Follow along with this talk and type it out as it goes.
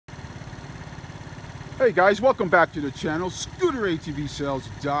Hey guys, welcome back to the channel,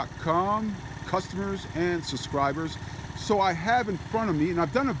 ScooterATVSales.com, customers and subscribers. So I have in front of me, and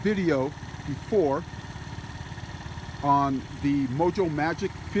I've done a video before on the Mojo Magic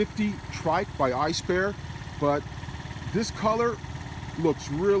 50 Trike by iSpare, but this color looks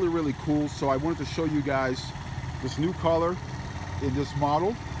really cool. So I wanted to show you guys this new color in this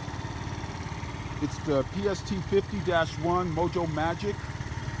model. It's the PST50-1 Mojo Magic.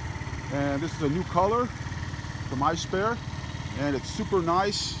 And this is a new color from iSpare, and it's super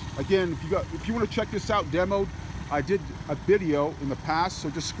nice. Again, if you want to check this out demoed, I did a video in the past, so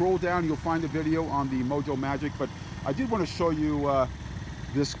just scroll down, you'll find a video on the Mojo Magic. But I did want to show you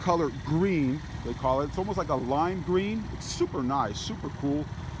this color green, they call it. It's almost like a lime green. It's super nice, super cool.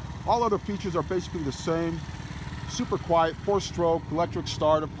 All other features are basically the same. Super quiet, 4-stroke, electric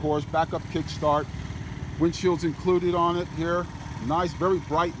start, of course, backup kick start. Windshield's included on it here. Nice, very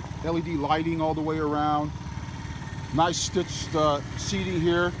bright LED lighting all the way around. Nice stitched seating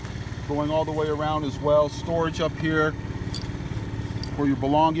here, going all the way around as well. Storage up here for your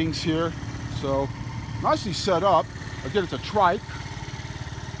belongings here. So nicely set up. Again, it's a trike.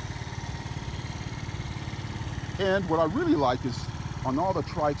 And what I really like is on all the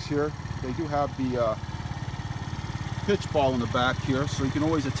trikes here, they do have the pitch ball in the back here, so you can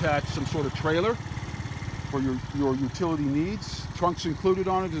always attach some sort of trailer for your utility needs. Trunk's included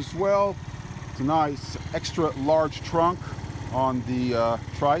on it as well. It's a nice extra large trunk on the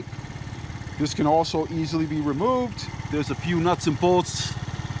trike. This can also easily be removed. There's a few nuts and bolts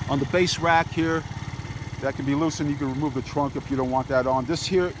on the base rack here that can be loosened. You can remove the trunk if you don't want that on. This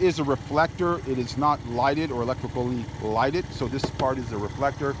here is a reflector. It is not lighted or electrically lighted, so this part is a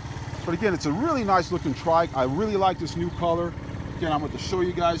reflector. But again, it's a really nice looking trike. I really like this new color. Again, I'm going to show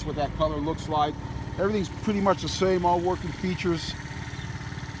you guys what that color looks like. Everything's pretty much the same, all working features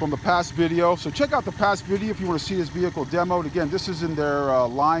from the past video. So check out the past video if you want to see this vehicle demoed. Again, this is in their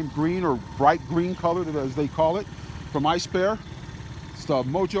lime green or bright green color, as they call it, from iSpare. It's the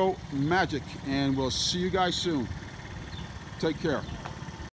Mojo Magic, and we'll see you guys soon. Take care.